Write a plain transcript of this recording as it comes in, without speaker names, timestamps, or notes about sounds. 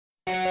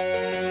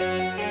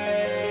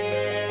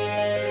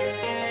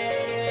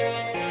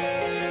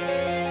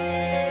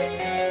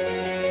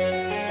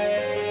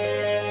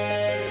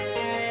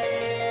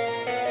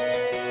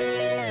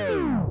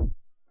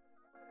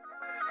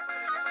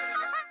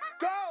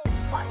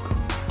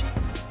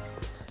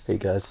Hey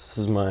guys, this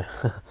is my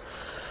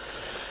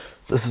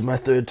this is my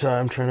third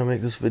time trying to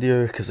make this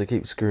video because I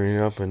keep screwing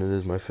up, and it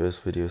is my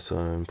first video, so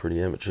I'm pretty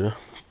amateur.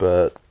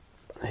 But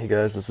hey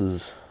guys, this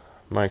is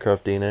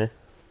Minecraft DNA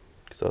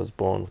because I was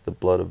born with the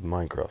blood of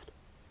Minecraft.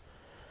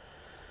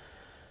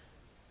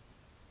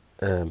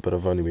 But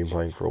I've only been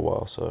playing for a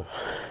while, so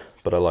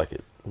but I like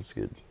it. It's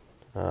good.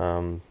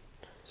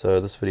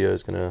 So this video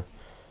is gonna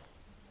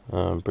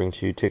bring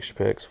to you texture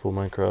packs for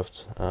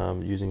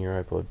Minecraft using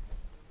your iPod.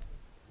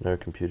 No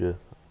computer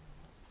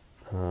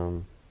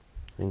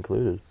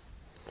included.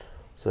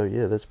 So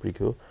yeah, that's pretty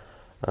cool.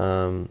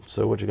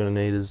 So what you're going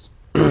to need is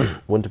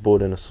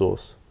Winterboard and a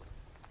source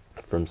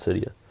from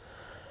Cydia.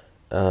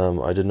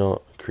 I did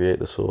not create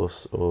the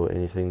source or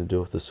anything to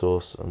do with the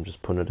source. I'm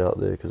just putting it out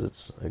there because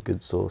it's a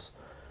good source.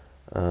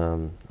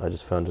 I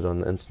just found it on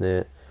the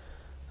internet.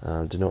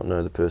 Do not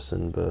know the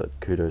person, but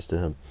kudos to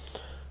him.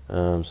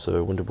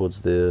 So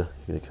Winterboard's there.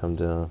 You're going to come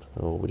down,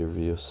 or whatever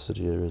your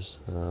Cydia is.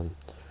 You're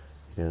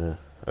going to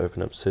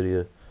open up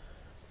Cydia,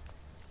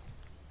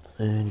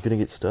 and you're going to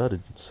get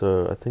started.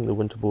 So I think the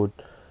Winterboard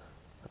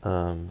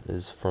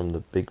is from the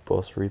Big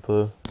Boss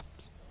repo.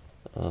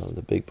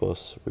 The Big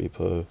Boss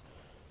repo,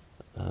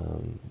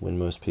 when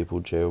most people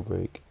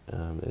jailbreak,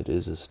 it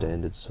is a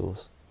standard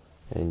source,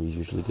 and you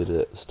usually get it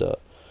at the start.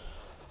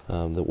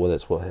 Well,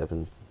 that's what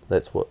happened.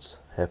 That's what's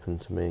happened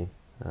to me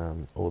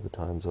all the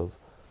times of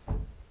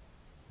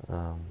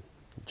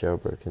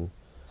jailbreaking.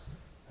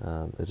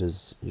 It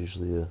is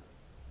usually a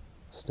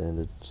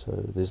standard. So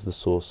there's the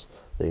source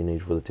that you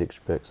need for the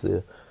texture packs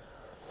there.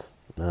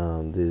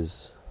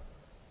 There's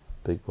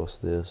Big Boss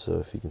there, so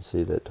if you can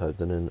see that, type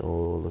that in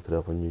or look it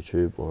up on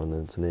YouTube or on the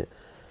internet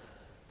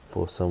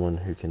for someone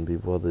who can be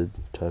bothered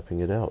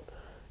typing it out,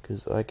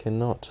 because I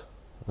cannot.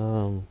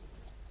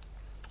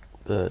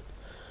 But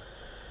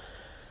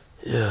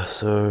yeah,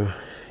 so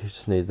you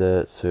just need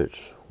that.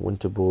 Search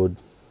Winterboard,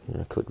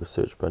 click the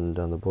search button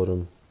down the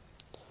bottom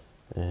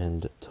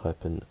and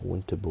type in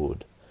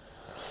Winterboard.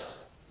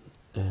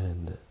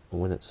 And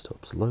when it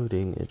stops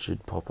loading, it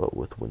should pop up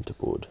with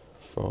Winterboard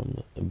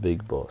from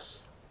Big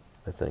Boss,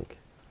 I think.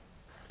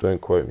 Don't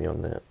quote me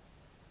on that,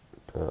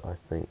 but I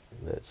think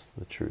that's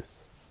the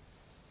truth.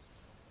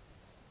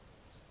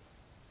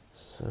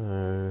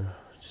 So,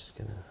 just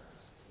gonna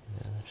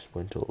just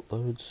wait until it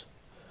loads,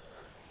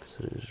 because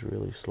it is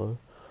really slow.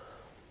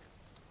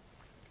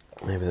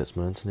 Maybe that's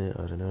my internet,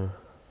 I don't know.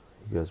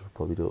 You guys will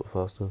probably do it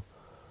faster,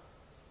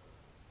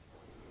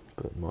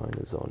 but mine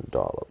is on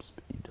dial-up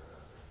speed.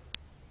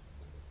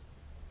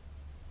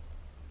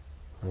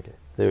 Okay,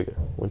 there we go,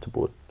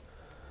 Winterboard.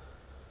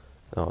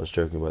 I was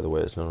joking, by the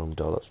way, it's not on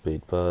dial-up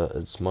speed, but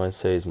it's mine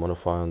says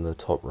modify on the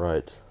top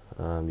right.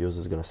 Yours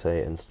is going to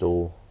say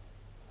install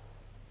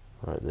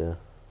right there,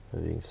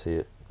 if you can see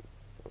it.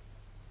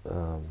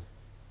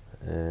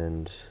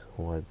 And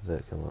why did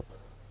that come up?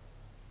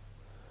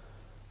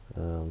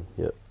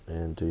 Yep,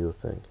 and do your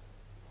thing.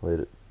 Let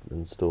it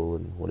install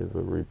and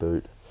whatever,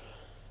 reboot.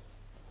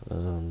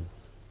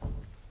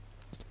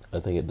 I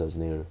think it does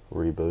need a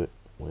reboot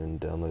when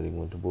downloading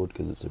Winterboard,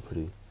 because it's a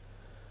pretty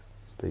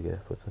big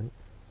app, I think.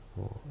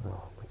 Oh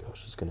my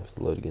gosh, it's gonna have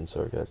to load again,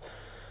 sorry guys.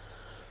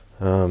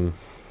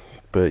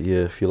 But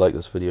yeah, if you like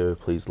this video,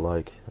 please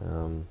like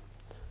and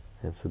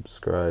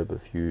subscribe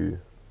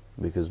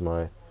because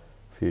my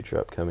future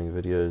upcoming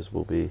videos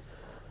will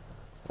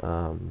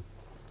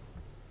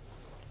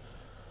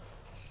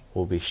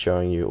be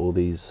showing you all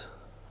these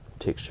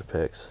texture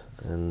packs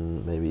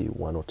in maybe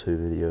 1 or 2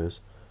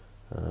 videos.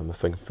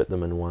 If I can fit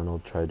them in one, I'll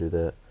try to do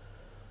that.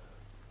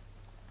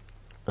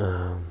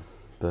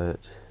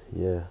 But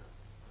yeah,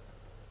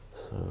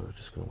 so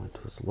just gonna wait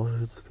till this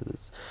loads, because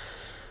it's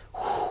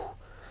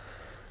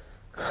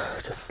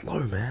just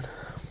slow, man.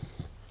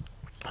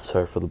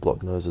 Sorry for the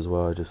blocked nose as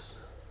well. I just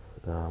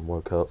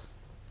woke up.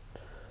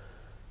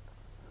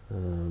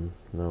 No,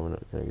 we're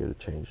not gonna go to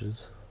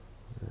changes,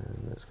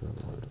 and that's gonna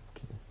load up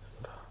again.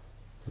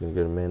 We're gonna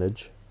go to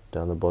manage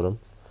down the bottom,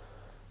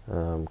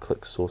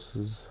 click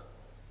sources,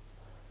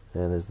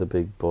 and there's the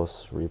Big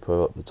Boss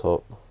repo up the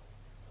top.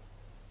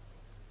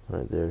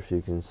 Right there, if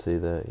you can see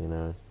that,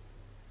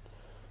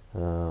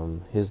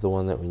 here's the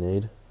one that we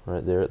need,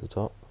 right there at the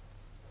top.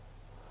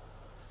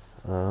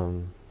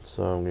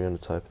 So I'm going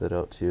to type that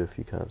out to you if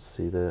you can't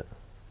see that.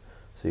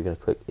 So you're going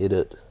to click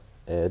edit,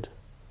 add,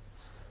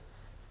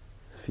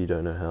 if you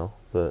don't know how,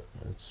 but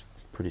it's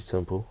pretty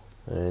simple.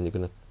 And you're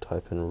going to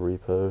type in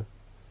repo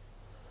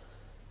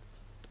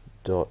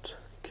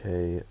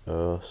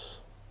 .kos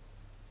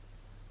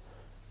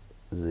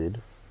z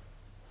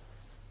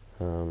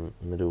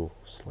middle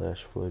 /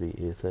 floaty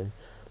air thing,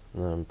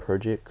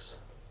 projects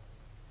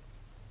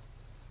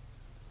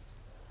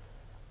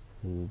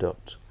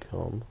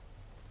 .com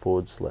 /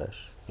 and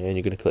you're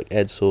going to click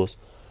add source,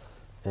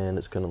 and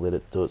it's going to let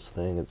it do its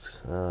thing. It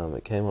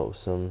came up with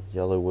some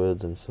yellow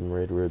words and some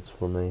red words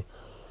for me,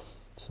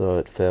 so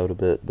it failed a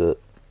bit, but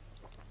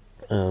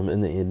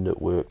in the end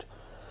it worked.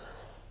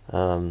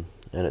 And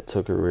it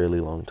took a really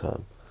long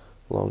time.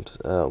 It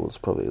was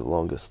probably the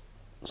longest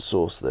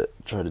source that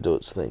tried to do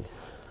its thing.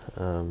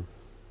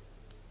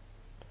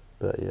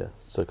 But yeah,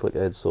 so click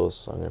add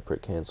source. I'm going to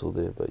click cancel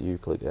there, but you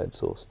click add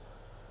source.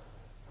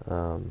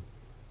 And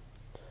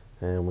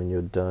when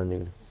you're done,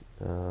 you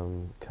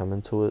come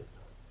into it,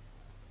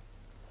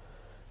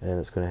 and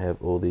it's going to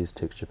have all these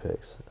texture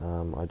packs.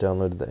 I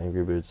downloaded the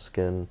Angry Birds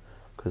skin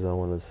because I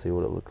wanted to see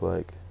what it looked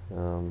like.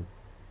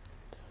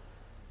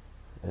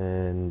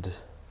 And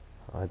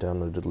I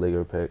downloaded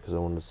Lego pack because I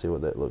wanted to see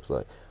what that looks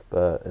like.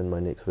 But in my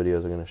next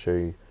videos, I'm going to show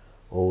you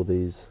all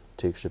these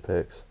texture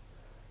packs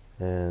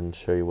and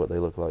show you what they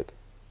look like.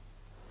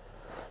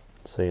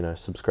 So, you know,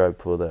 subscribe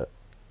for that.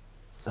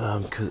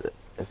 Because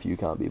if you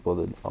can't be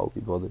bothered, I'll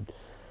be bothered.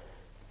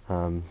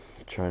 Trying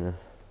to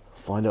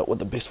find out what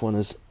the best one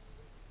is.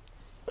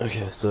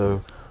 Okay,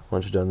 so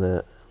once you've done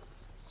that,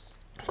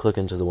 click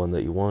into the one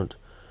that you want.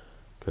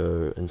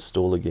 Go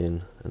install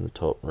again in the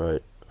top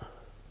right.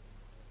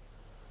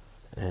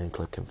 And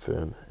click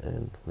confirm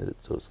and let it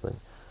do its thing.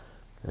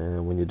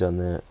 And when you're done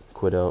that,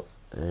 quit out,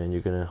 and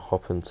you're going to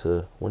hop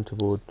into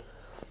Winterboard,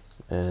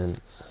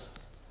 and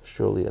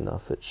surely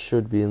enough it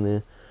should be in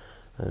there.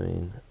 I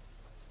mean,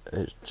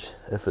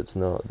 if it's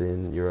not,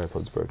 then your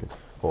iPod's broken,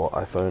 or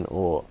iPhone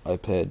or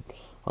iPad.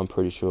 I'm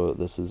pretty sure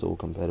this is all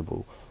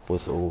compatible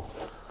with all,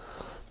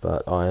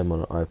 but I am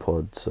on an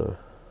iPod, so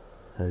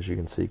as you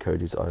can see,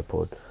 Cody's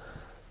iPod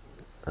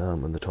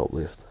in the top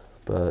left.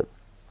 But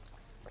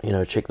you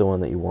know, check the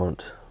one that you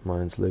want.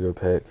 Mine's Lego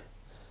pack.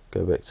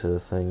 Go back to the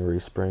thing,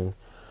 respring,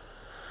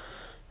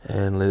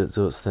 and let it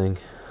do its thing.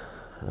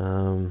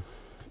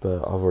 But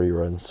I've already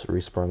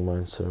resprung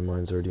mine, so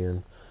mine's already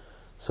in.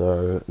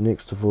 So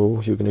next of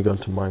all, you're going to go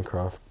into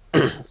Minecraft,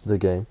 the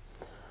game,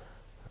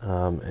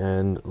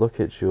 and look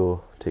at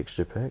your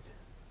texture pack,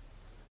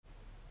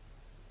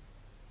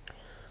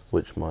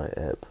 which my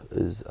app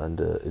is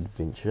under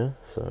Adventure.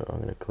 So I'm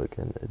going to click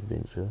in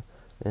Adventure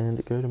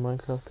and go to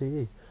Minecraft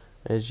PE.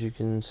 As you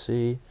can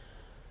see,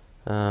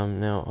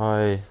 now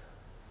I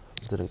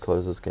didn't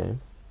close this game,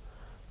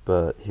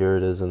 but here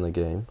it is in the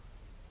game.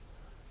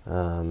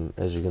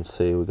 As you can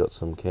see, we got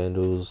some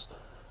candles,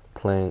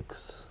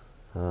 planks,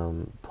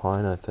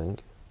 pine I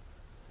think,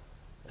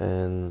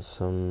 and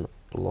some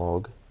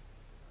log,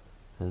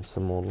 and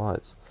some more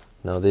lights.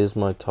 Now there's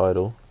my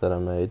title that I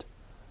made.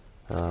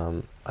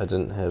 I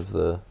didn't have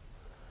the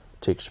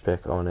texture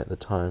pack on at the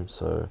time,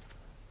 so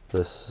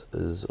this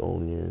is all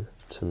new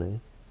to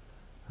me.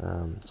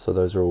 So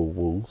those are all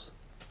wools,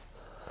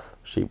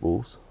 sheep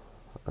wools,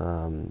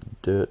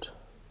 dirt,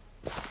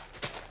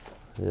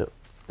 yep,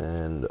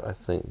 and I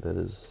think that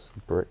is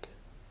brick,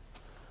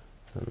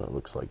 and that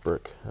looks like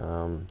brick,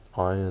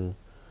 iron,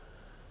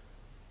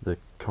 the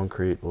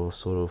concrete, or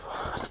sort of,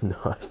 I don't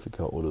know, I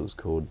forgot what it was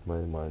called,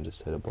 my mind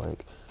just had a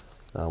blank.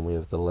 We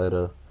have the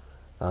ladder.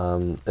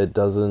 It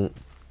doesn't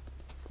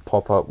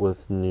pop up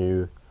with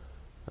new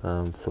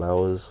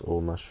flowers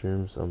or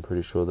mushrooms. I'm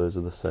pretty sure those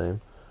are the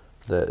same.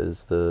 That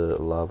is the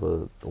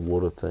lava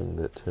water thing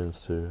that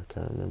turns to, I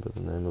can't remember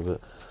the name of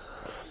it.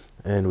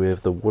 And we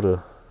have the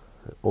water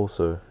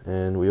also,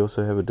 and we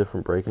also have a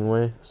different breaking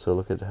way. So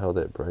look at how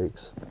that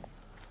breaks.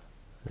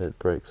 It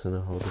breaks in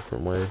a whole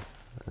different way.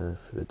 And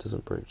if it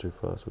doesn't break too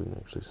fast, we can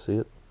actually see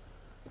it.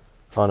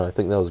 Oh no, I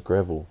think that was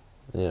gravel.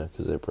 Yeah,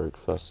 because it broke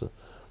faster.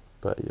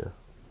 But yeah,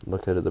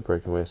 look at it, the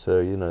breaking way. So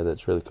you know,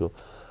 that's really cool.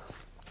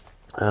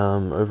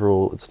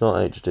 Overall, it's not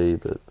HD,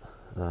 but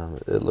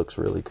it looks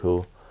really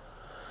cool.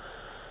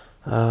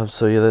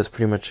 So yeah, that's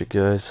pretty much it,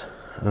 guys.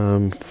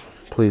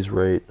 Please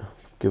rate,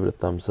 give it a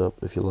thumbs up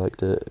if you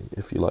liked it.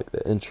 If you liked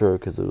the intro,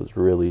 because it was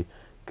really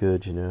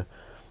good, you know,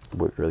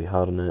 worked really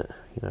hard on it.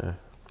 You know,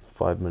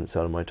 5 minutes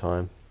out of my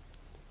time,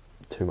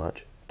 too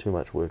much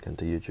work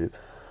into YouTube.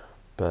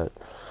 But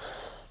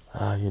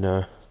you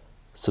know,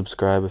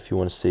 subscribe if you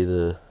want to see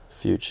the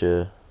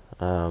future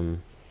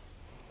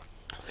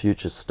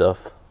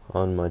stuff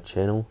on my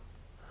channel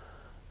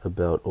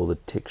about all the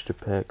texture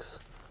packs.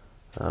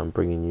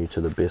 Bringing you to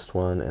the best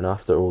one, and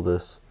after all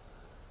this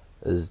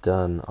is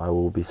done, I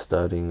will be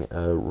starting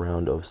a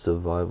round of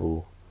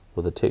survival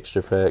with a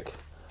texture pack.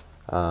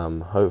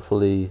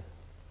 Hopefully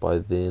by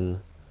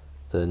then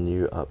the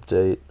new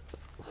update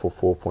for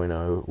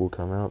 4.0 will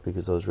come out,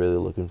 because I was really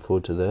looking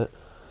forward to that.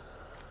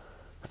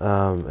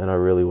 And I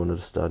really wanted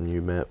to start a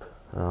new map,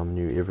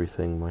 new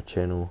everything. My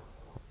channel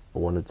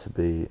wanted to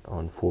be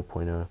on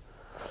 4.0,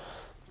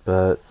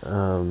 but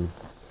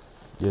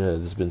you know,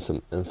 there's been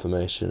some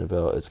information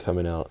about it's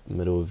coming out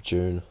middle of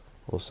June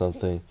or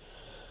something.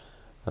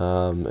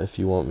 If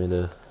you want me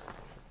to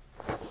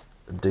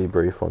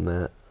debrief on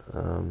that,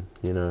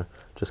 you know,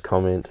 just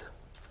comment.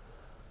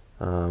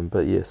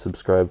 But yeah,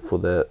 subscribe for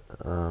that,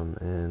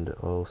 and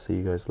I'll see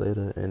you guys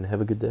later, and have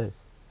a good day.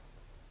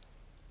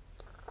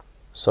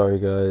 Sorry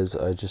guys,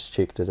 I just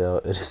checked it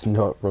out. It is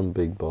not from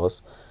Big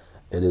Boss.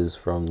 It is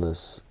from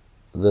this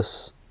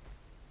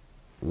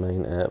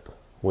main app,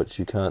 which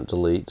you can't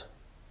delete.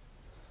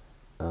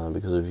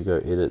 Because if you go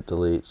edit,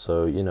 delete,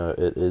 so you know,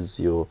 it is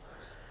your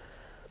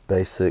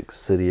basic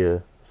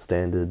Cydia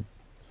standard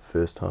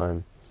first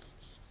time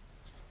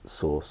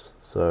source.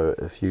 So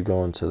if you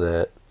go into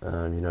that,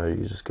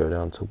 you just go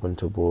down to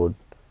Winterboard,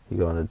 you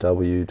go into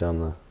W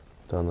down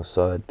the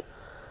side,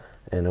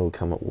 and it will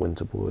come up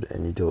Winterboard,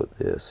 and you do it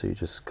there. So you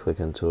just click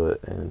into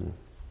it and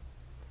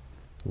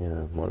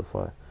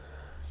modify.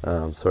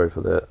 Sorry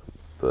for that,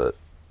 but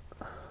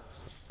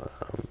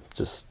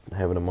just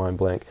having a mind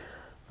blank.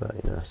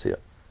 But see ya.